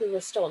 but who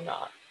was still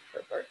not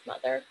her birth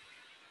mother.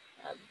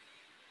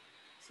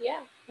 So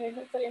yeah, I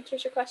hope that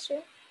answers your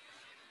question.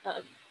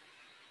 I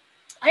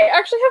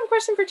actually have a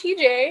question for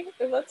TJ,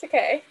 if that's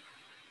okay.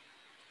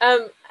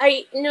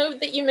 I know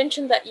that you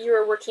mentioned that you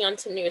were working on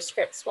some new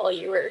scripts while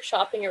you were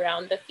shopping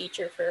around the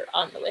feature for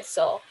On the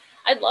Whistle.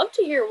 I'd love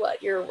to hear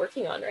what you're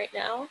working on right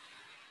now.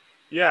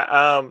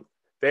 Yeah,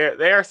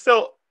 they are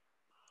still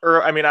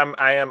or I mean,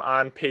 I am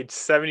on page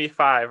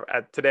 75.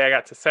 Today I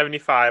got to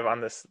 75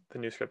 on the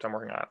new script I'm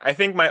working on. I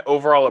think my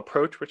overall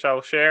approach, which I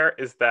will share,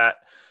 is that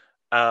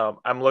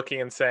I'm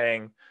looking and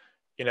saying,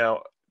 you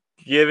know,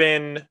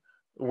 given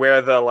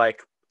where the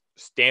like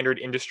standard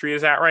industry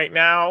is at right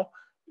now,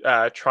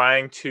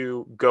 trying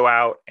to go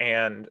out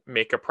and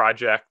make a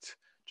project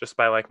just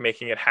by like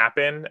making it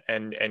happen,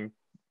 and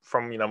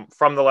from, you know,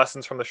 from the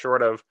lessons from the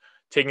short of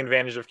taking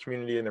advantage of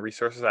community and the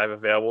resources I have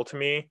available to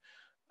me,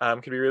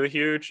 can be really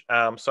huge.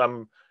 So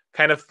I'm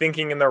kind of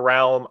thinking in the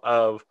realm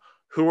of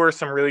who are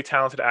some really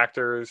talented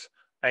actors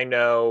I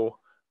know,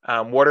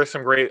 what are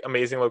some great,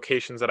 amazing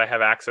locations that I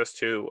have access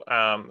to.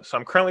 So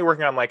I'm currently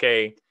working on like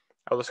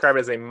I'll describe it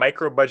as a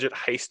micro budget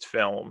heist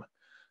film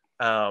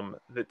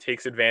that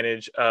takes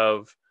advantage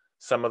of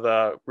some of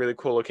the really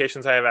cool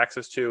locations I have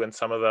access to and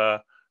some of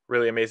the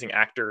really amazing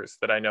actors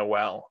that I know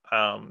well.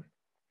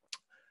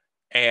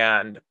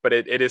 But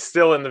it is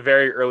still in the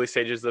very early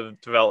stages of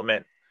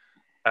development,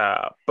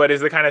 but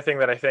is the kind of thing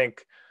that I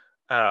think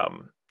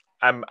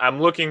I'm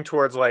looking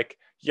towards. Like,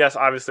 yes,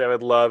 obviously I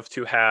would love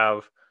to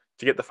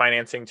get the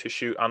financing to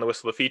shoot On the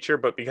Whistle the feature,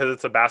 but because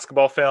it's a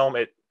basketball film,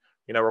 it,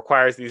 you know,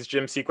 requires these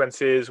gym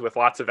sequences with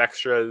lots of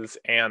extras,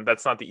 and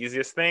that's not the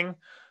easiest thing.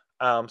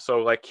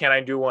 So like, can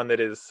I do one that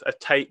is a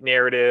tight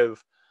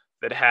narrative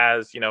that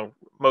has, you know,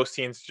 most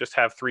scenes just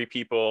have 3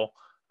 people,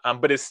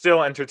 but is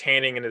still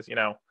entertaining and is, you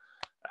know,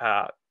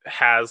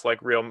 has like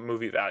real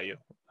movie value,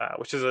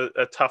 which is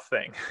a tough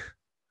thing.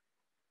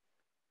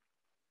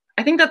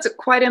 I think that's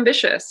quite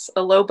ambitious,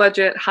 a low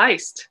budget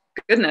heist.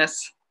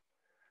 Goodness.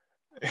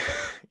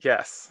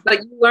 Yes. Like,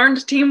 you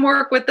learned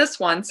teamwork with this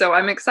one, so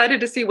I'm excited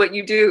to see what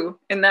you do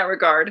in that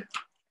regard.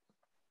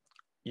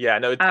 Yeah,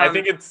 no, I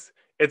think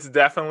it's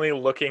definitely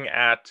looking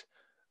at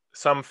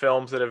some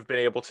films that have been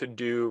able to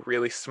do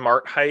really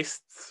smart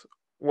heists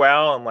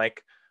well, and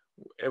like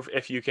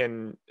if you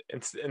can,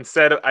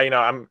 instead of, you know,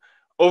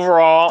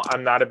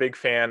 I'm not a big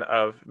fan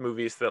of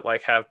movies that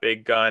like have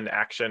big gun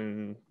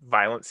action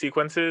violent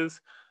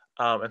sequences.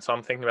 And so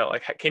I'm thinking about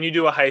like, can you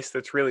do a heist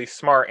that's really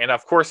smart? And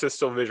of course, it's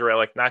still visual,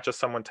 like not just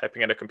someone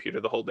typing at a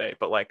computer the whole day,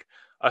 but like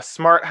a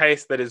smart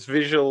heist that is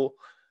visual,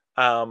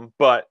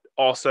 but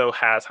also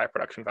has high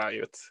production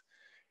value.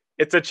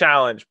 It's a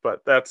challenge,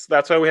 but that's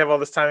why we have all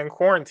this time in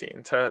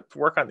quarantine to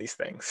work on these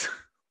things.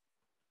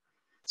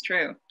 It's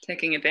true,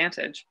 taking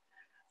advantage.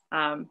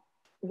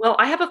 Well,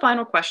 I have a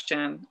final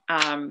question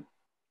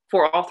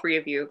for all 3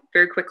 of you,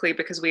 very quickly,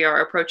 because we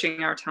are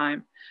approaching our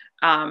time.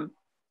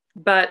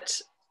 But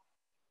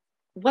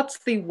what's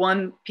the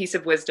one piece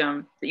of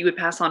wisdom that you would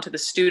pass on to the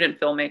student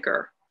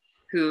filmmaker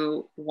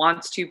who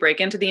wants to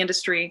break into the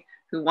industry,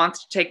 who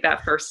wants to take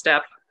that first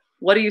step?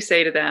 What do you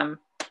say to them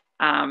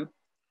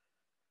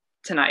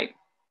tonight?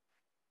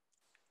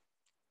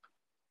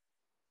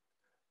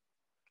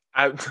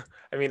 I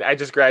mean, I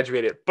just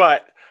graduated,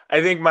 but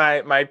I think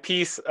my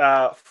piece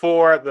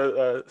for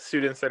the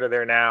students that are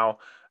there now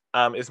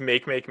is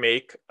make.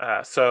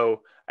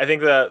 So I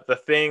think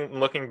the thing,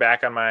 looking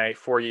back on my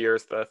 4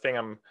 years,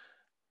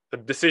 the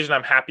decision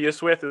I'm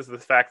happiest with is the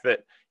fact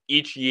that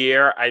each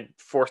year I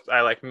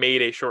like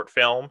made a short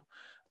film,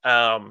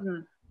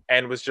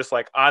 and was just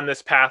like on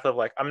this path of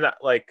like,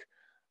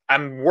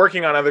 I'm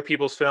working on other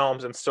people's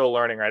films and still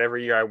learning, right?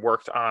 Every year I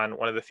worked on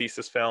one of the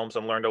thesis films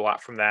and learned a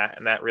lot from that.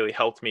 And that really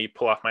helped me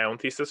pull off my own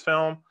thesis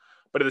film.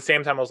 But at the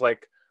same time, I was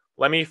like,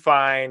 let me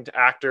find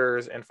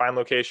actors and find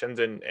locations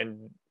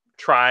and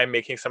try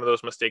making some of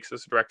those mistakes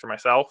as a director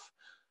myself.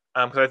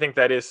 Because I think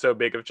that is so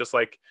big of just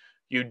like,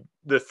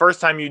 the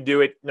first time you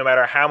do it, no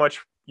matter how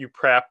much you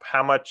prep,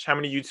 how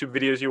many YouTube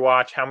videos you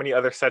watch, how many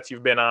other sets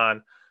you've been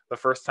on, the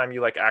first time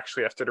you like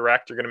actually have to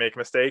direct, you're going to make a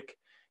mistake.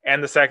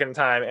 And the second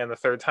time and the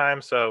third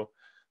time. So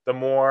the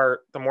more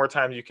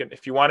times you can,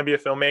 if you want to be a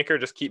filmmaker,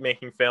 just keep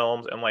making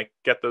films and like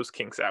get those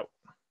kinks out.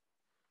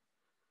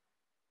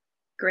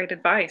 Great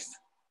advice.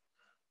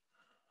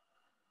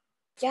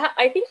 Yeah,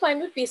 I think mine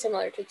would be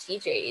similar to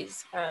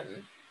TJ's,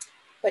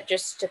 but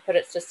just to put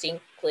it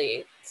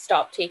succinctly,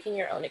 stop taking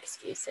your own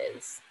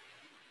excuses.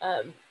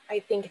 I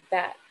think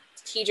that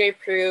TJ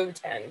proved,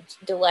 and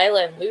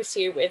Delilah and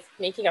Lucy, with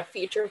making a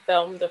feature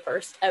film, the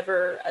first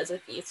ever as a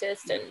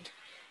thesis, and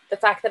the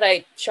fact that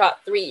I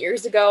shot 3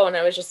 years ago and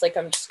I was just like,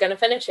 I'm just going to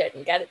finish it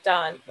and get it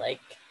done. Like,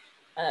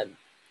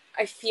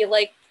 I feel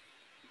like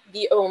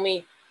the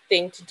only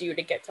thing to do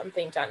to get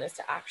something done is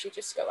to actually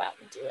just go out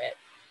and do it.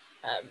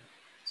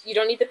 You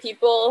don't need the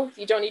people,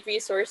 you don't need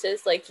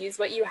resources, like use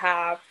what you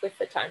have with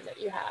the time that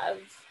you have,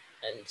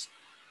 and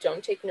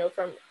don't take no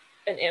from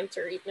an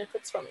answer, even if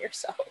it's from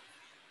yourself.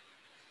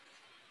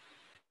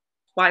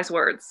 Wise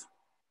words.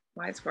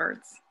 Wise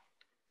words.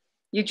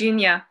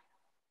 Eugenia,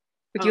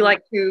 would you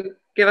like to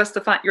give us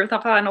your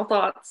final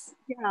thoughts?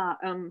 Yeah,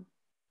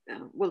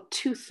 well,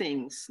 2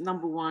 things.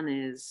 Number one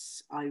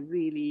is I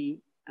really,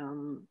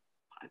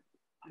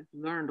 I've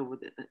learned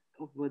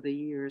over the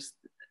years,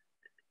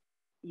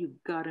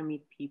 you've got to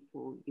meet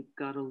people, you've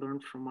got to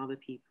learn from other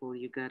people,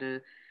 you got to,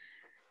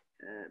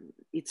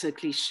 it's a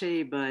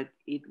cliche, but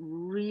it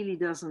really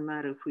doesn't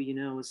matter who you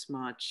know as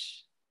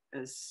much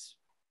as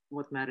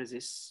what matters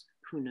is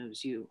who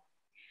knows you.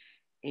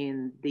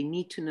 And they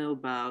need to know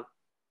about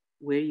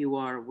where you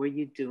are, what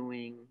you're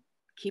doing,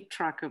 keep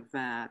track of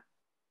that,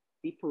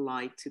 be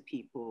polite to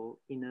people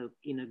in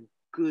a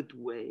good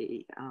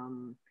way,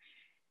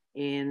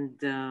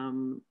 and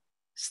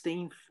stay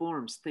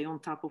informed, stay on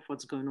top of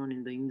what's going on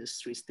in the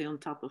industry, stay on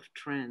top of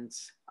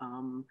trends,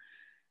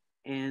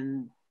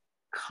 and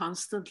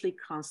constantly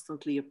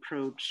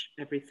approach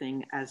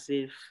everything as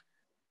if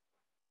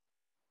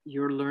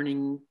you're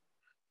learning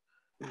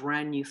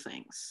brand new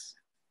things.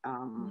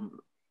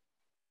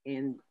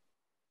 And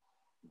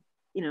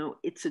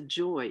it's a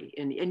joy,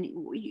 and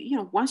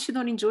once you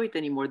don't enjoy it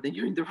anymore, then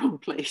you're in the wrong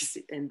place.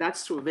 And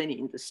that's true of any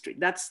industry.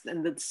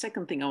 And the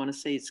second thing I want to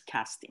say is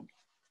casting.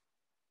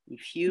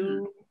 If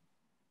you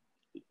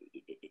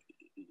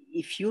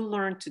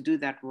learn to do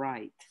that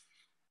right,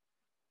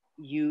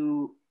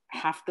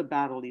 half the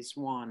battle is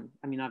won.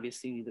 I mean,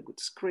 obviously you need a good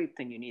script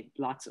and you need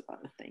lots of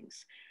other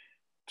things.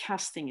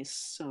 Casting is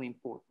so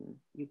important.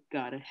 You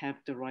gotta have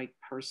the right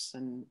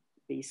person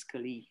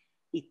basically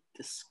eat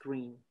the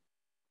screen,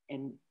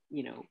 and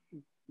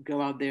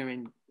go out there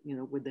and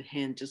with the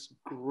hand just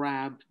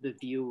grab the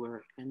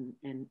viewer and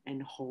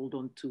hold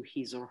on to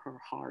his or her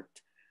heart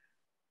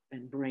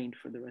and brain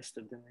for the rest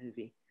of the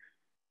movie.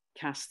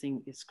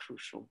 Casting is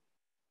crucial.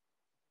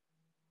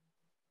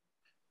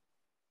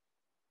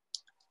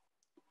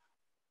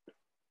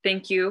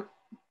 Thank you.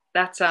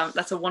 That's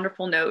a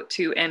wonderful note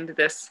to end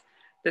this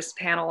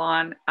panel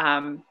on.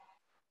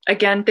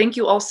 Again, thank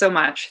you all so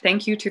much.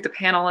 Thank you to the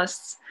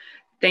panelists.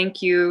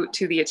 Thank you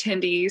to the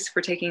attendees for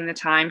taking the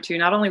time to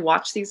not only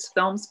watch these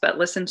films, but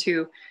listen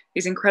to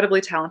these incredibly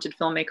talented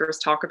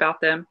filmmakers talk about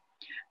them.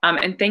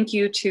 And thank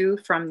you too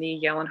from the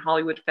Yale and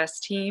Hollywood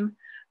Fest team.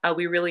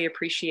 We really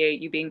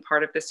appreciate you being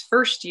part of this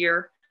first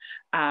year,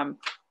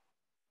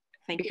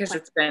 because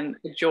it's been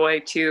a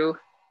joy to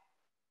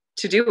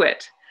do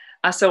it.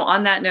 So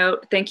on that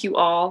note, thank you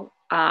all.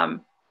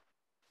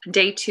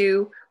 Day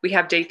 2, we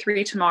have day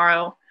 3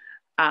 tomorrow.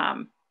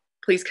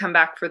 Please come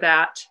back for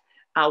that.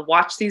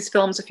 Watch these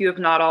films if you have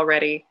not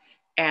already,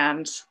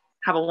 and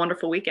have a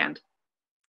wonderful weekend.